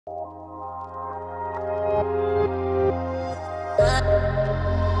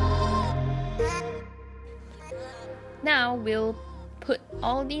now we'll put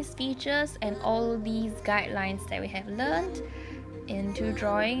all these features and all these guidelines that we have learned into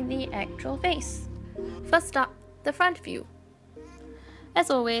drawing the actual face. First up, the front view. As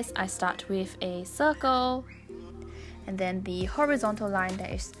always, I start with a circle and then the horizontal line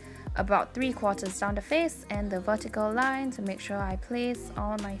that is about 3/4 down the face and the vertical line to make sure I place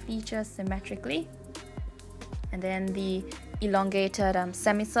all my features symmetrically. And then the elongated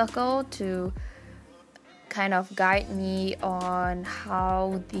semicircle to kind of guide me on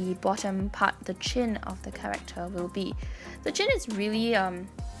how the bottom part, the chin of the character will be. The chin is really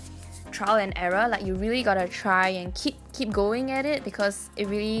trial and error, like you really gotta try and keep going at it because it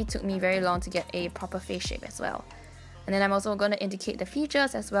really took me very long to get a proper face shape as well. And then I'm also going to indicate the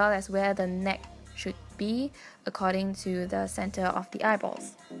features as well as where the neck should be according to the center of the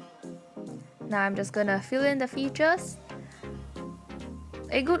eyeballs. Now I'm just gonna fill in the features.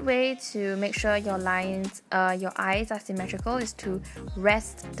 A good way to make sure your lines, your eyes are symmetrical is to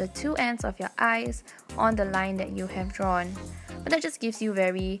rest the two ends of your eyes on the line that you have drawn. But that just gives you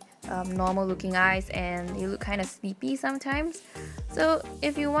very normal looking eyes and they look kind of sleepy sometimes. So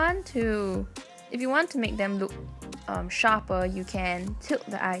if you want to make them look sharper, you can tilt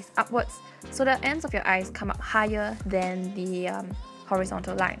the eyes upwards so the ends of your eyes come up higher than the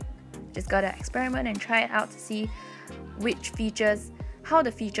horizontal line. Just gotta experiment and try it out to see how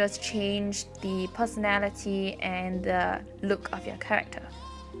the features change the personality and the look of your character.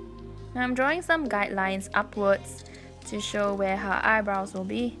 Now I'm drawing some guidelines upwards to show where her eyebrows will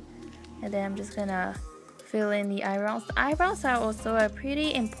be, and then I'm just gonna fill in the eyebrows. The eyebrows are also a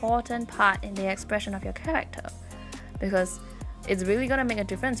pretty important part in the expression of your character because it's really gonna make a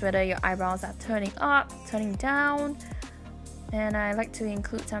difference whether your eyebrows are turning up, turning down, and I like to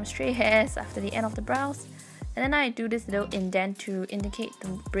include some stray hairs after the end of the brows. And then I do this little indent to indicate the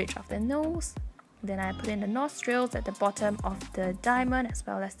bridge of the nose. Then I put in the nostrils at the bottom of the diamond as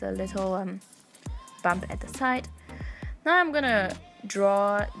well as the little bump at the side. Now I'm gonna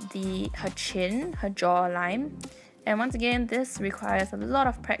draw her chin, her jawline. And once again, this requires a lot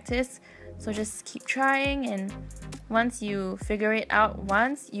of practice. So just keep trying, and once you figure it out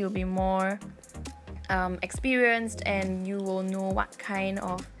once, you'll be more experienced and you will know what kind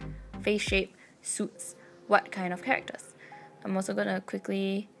of face shape suits what kind of characters. I'm also gonna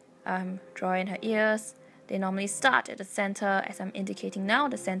quickly draw in her ears. They normally start at the center, as I'm indicating now,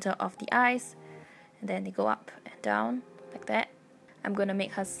 the center of the eyes, and then they go up and down like that. I'm gonna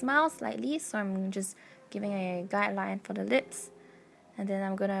make her smile slightly, so I'm just giving a guideline for the lips, and then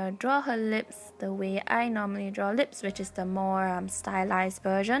I'm gonna draw her lips the way I normally draw lips, which is the more stylized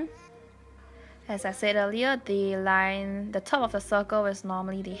version. As I said earlier, the top of the circle is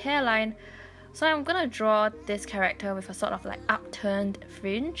normally the hairline. So I'm gonna draw this character with a sort of like upturned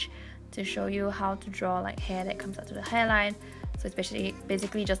fringe to show you how to draw like hair that comes up to the hairline. So it's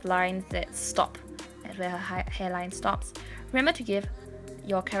basically just lines that stop at where her hairline stops. Remember to give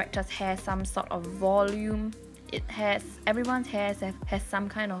your character's hair some sort of volume. Everyone's hair has some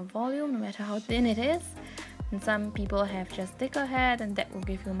kind of volume, no matter how thin it is. And some people have just thicker hair, and that will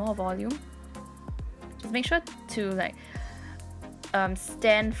give you more volume. Just make sure to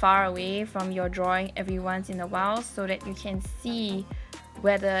stand far away from your drawing every once in a while so that you can see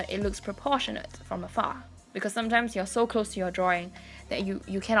whether it looks proportionate from afar, because sometimes you're so close to your drawing that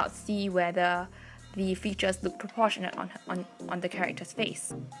you cannot see whether the features look proportionate on the character's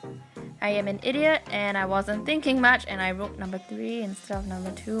face. I am an idiot and I wasn't thinking much and I wrote number 3 instead of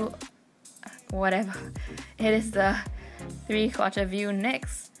number 2. Whatever. It is the 3/4 view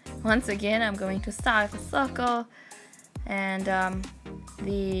next. Once again, I'm going to start with a circle and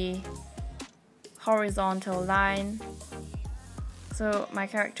the horizontal line. So my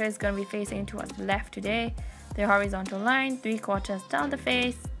character is going to be facing towards the left today. The horizontal line 3/4 down the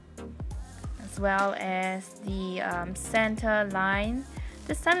face, as well as the center line.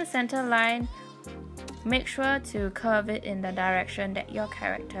 This time the center line, make sure to curve it in the direction that your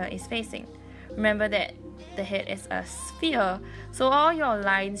character is facing. Remember that the head is a sphere, so all your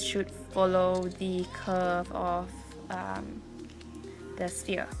lines should follow the curve of the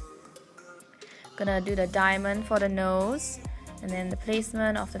sphere. Gonna do the diamond for the nose, and then the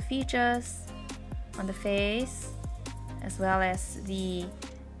placement of the features on the face, as well as the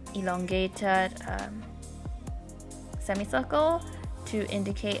elongated semicircle to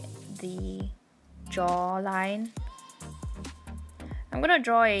indicate the jawline. I'm gonna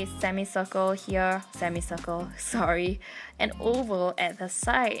draw a semicircle here, an oval at the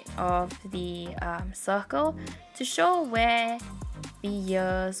side of the circle to show where the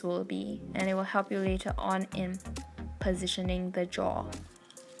ears will be, and it will help you later on in positioning the jaw.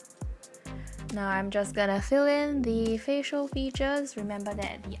 Now I'm just gonna fill in the facial features. Remember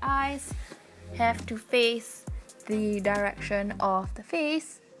that the eyes have to face the direction of the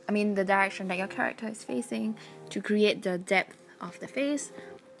face. I mean the direction that your character is facing to create the depth of the face.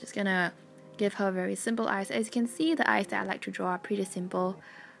 Just gonna give her very simple eyes. As you can see, the eyes that I like to draw are pretty simple,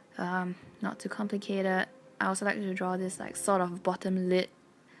 not too complicated. I also like to draw this like sort of bottom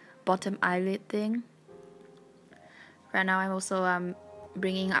eyelid thing. Right now I'm also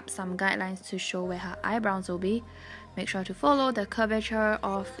bringing up some guidelines to show where her eyebrows will be. Make sure to follow the curvature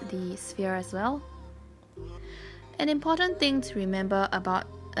of the sphere as well. An important thing to remember about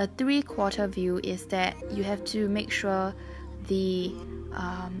a 3/4 view is that you have to make sure the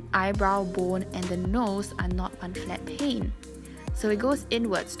eyebrow bone and the nose are not one flat plane. So it goes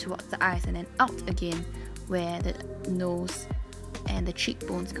inwards towards the eyes and then out again where the nose and the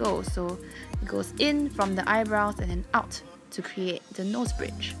cheekbones go. So it goes in from the eyebrows and then out to create the nose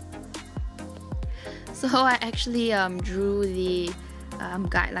bridge. So I actually drew the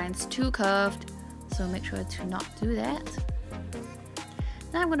guidelines too curved, so make sure to not do that.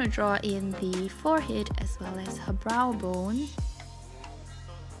 Now I'm going to draw in the forehead as well as her brow bone.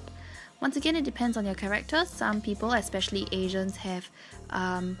 Once again, it depends on your character. Some people, especially Asians, have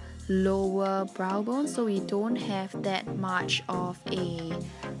lower brow bone, so we don't have that much of a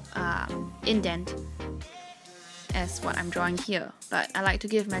indent as what I'm drawing here. But I like to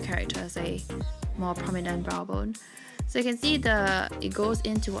give my characters a more prominent brow bone. So you can see it goes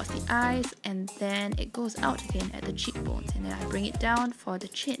in towards the eyes and then it goes out again at the cheekbones, and then I bring it down for the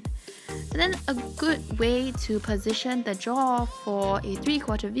chin. And then a good way to position the jaw for a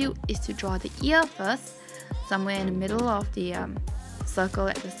 3/4 view is to draw the ear first, somewhere in the middle of the circle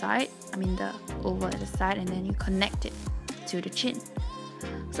at the side, the oval at the side, and then you connect it to the chin.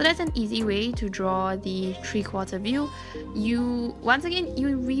 So that's an easy way to draw the 3/4 view. Once again,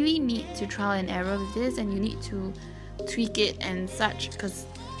 you really need to trial and error with this, and you need to tweak it and such, because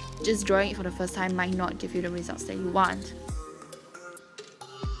just drawing it for the first time might not give you the results that you want.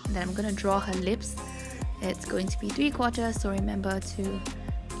 And then I'm going to draw her lips. It's going to be 3/4, so remember to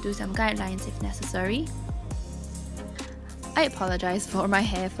do some guidelines if necessary. I apologize for my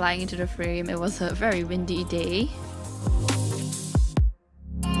hair flying into the frame. It was a very windy day.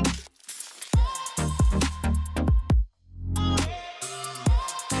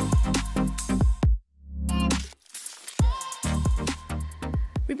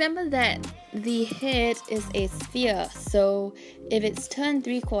 Remember that the head is a sphere, so if it's turned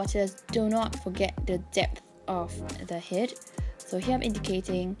 3/4, do not forget the depth of the head. So here I'm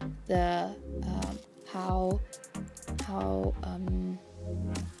indicating the how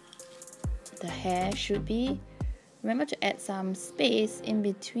the hair should be. Remember to add some space in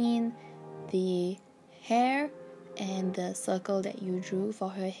between the hair and the circle that you drew for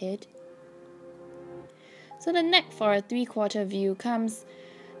her head. So the neck for a 3/4 view comes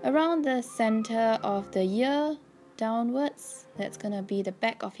around the center of the ear downwards. That's gonna be the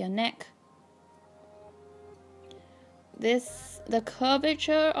back of your neck. The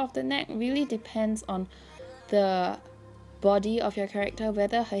curvature of the neck really depends on the body of your character,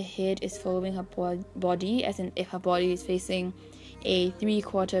 whether her head is following her body, as in if her body is facing a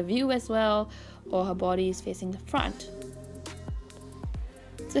 3/4 view as well, or her body is facing the front.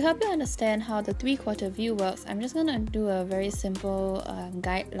 To help you understand how the 3/4 view works, I'm just gonna do a very simple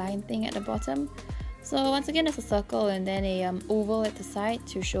guideline thing at the bottom. So once again, there's a circle and then a oval at the side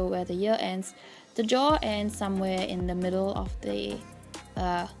to show where the ear ends. The jaw ends somewhere in the middle of the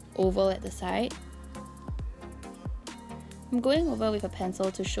oval at the side. I'm going over with a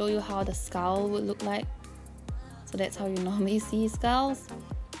pencil to show you how the skull would look like. So that's how you normally see skulls.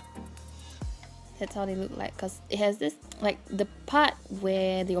 That's how they look like, because it has this, like, the part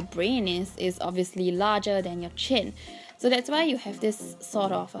where your brain is obviously larger than your chin. So that's why you have this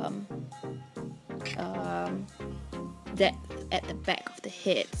sort of depth at the back of the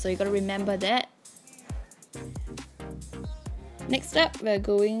head. So you gotta remember that. Next up, we're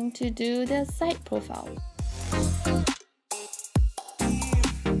going to do the side profile.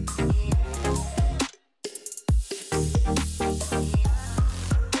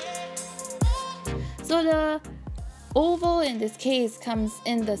 So the oval in this case comes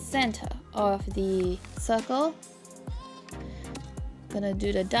in the center of the circle. Gonna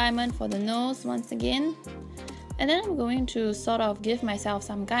do the diamond for the nose once again. And then I'm going to sort of give myself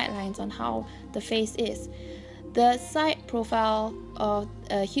some guidelines on how the face is. The side profile of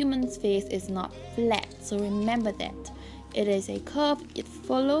a human's face is not flat, so remember that. It is a curve. It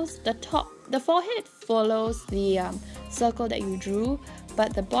follows the top. The forehead follows the circle that you drew,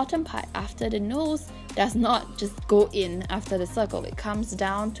 but the bottom part after the nose does not just go in after the circle, it comes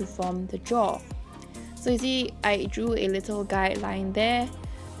down to form the jaw. So you see, I drew a little guideline there.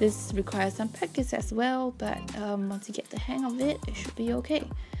 This requires some practice as well, but once you get the hang of it, it should be okay.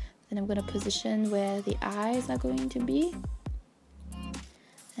 Then I'm going to position where the eyes are going to be,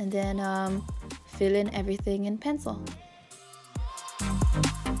 and then fill in everything in pencil.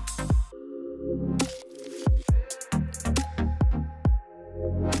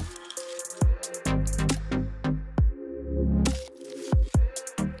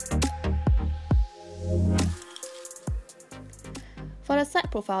 For the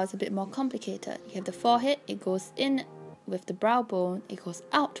side profile, it's a bit more complicated. You have the forehead, it goes in with the brow bone, it goes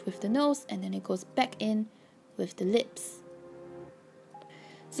out with the nose, and then it goes back in with the lips.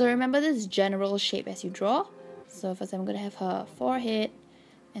 So remember this general shape as you draw. So first I'm going to have her forehead,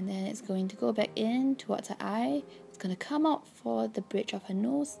 and then it's going to go back in towards her eye. It's going to come out for the bridge of her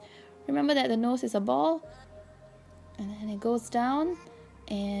nose. Remember that the nose is a ball, and then it goes down,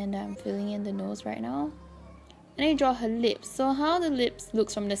 and I'm filling in the nose right now. And then you draw her lips. So how the lips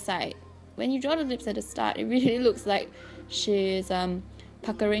looks from the side. When you draw the lips at the start, it really looks like she's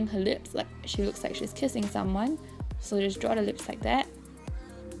puckering her lips, like she looks like she's kissing someone. So just draw the lips like that.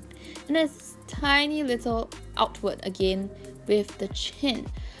 And there's tiny little outward again with the chin.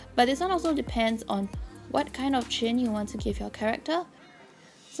 But this one also depends on what kind of chin you want to give your character.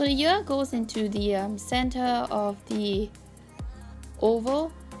 So the ear goes into the center of the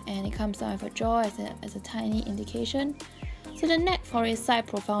oval, and it comes down with a jaw as a tiny indication. So the neck for a side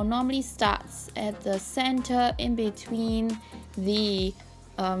profile normally starts at the center in between the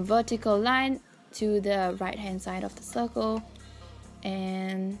vertical line to the right hand side of the circle,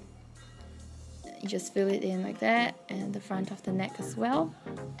 and you just fill it in like that, and the front of the neck as well.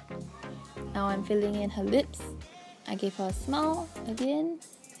 Now I'm filling in her lips. I gave her a smile again,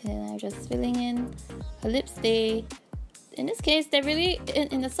 and I'm just filling in her lips. In this case, they're really,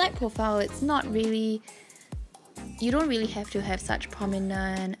 in the side profile, it's not really, you don't really have to have such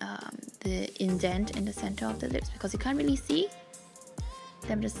prominent the indent in the center of the lips because you can't really see. So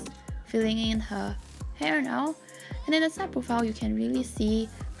I'm just filling in her hair now. And in the side profile, you can really see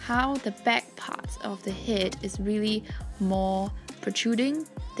how the back part of the head is really more protruding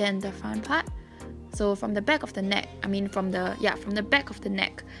than the front part. So from the back of the neck, from the back of the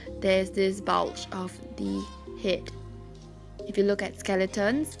neck, there's this bulge of the head. If you look at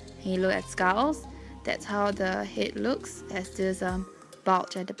skeletons and you look at skulls, that's how the head looks, as this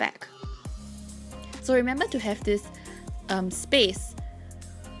bulge at the back. So remember to have this space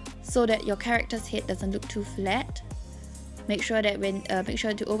so that your character's head doesn't look too flat. Make sure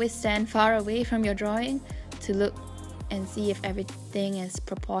to always stand far away from your drawing to look and see if everything is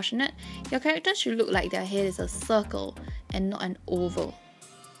proportionate. Your character should look like their head is a circle and not an oval.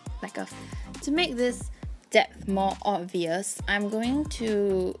 To make this depth more obvious, I'm going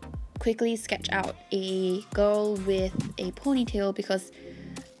to quickly sketch out a girl with a ponytail, because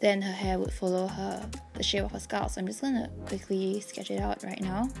then her hair would follow the shape of her skull. So I'm just going to quickly sketch it out right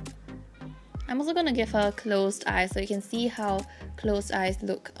now. I'm also going to give her closed eyes so you can see how closed eyes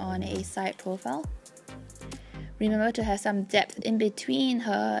look on a side profile. Remember to have some depth in between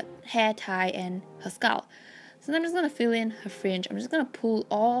her hair tie and her skull. So I'm just going to fill in her fringe. I'm just going to pull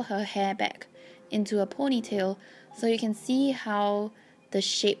all her hair back into a ponytail so you can see how the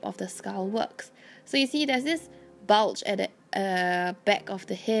shape of the skull works. So you see there's this bulge at the back of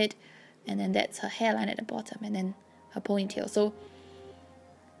the head, and then that's her hairline at the bottom, and then her ponytail. So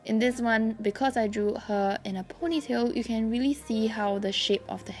in this one, because I drew her in a ponytail, you can really see how the shape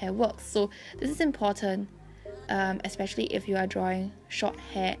of the hair works. So this is important, especially if you are drawing short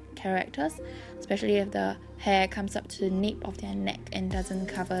hair characters, especially if the hair comes up to the nape of their neck and doesn't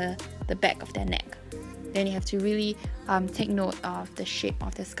cover the back of their neck. Then you have to really take note of the shape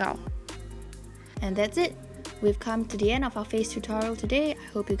of the skull. And that's it. We've come to the end of our face tutorial today.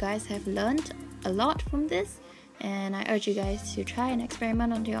 I hope you guys have learned a lot from this, and I urge you guys to try and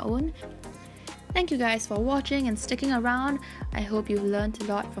experiment on your own. Thank you guys for watching and sticking around. I hope you've learned a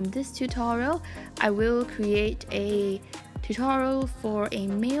lot from this tutorial. I will create a tutorial for a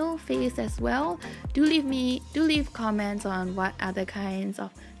male face as well. Do leave comments on what other kinds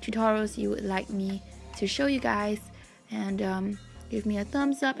of tutorials you would like me to show you guys, and give me a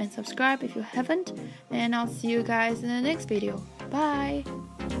thumbs up and subscribe if you haven't, and I'll see you guys in the next video. Bye!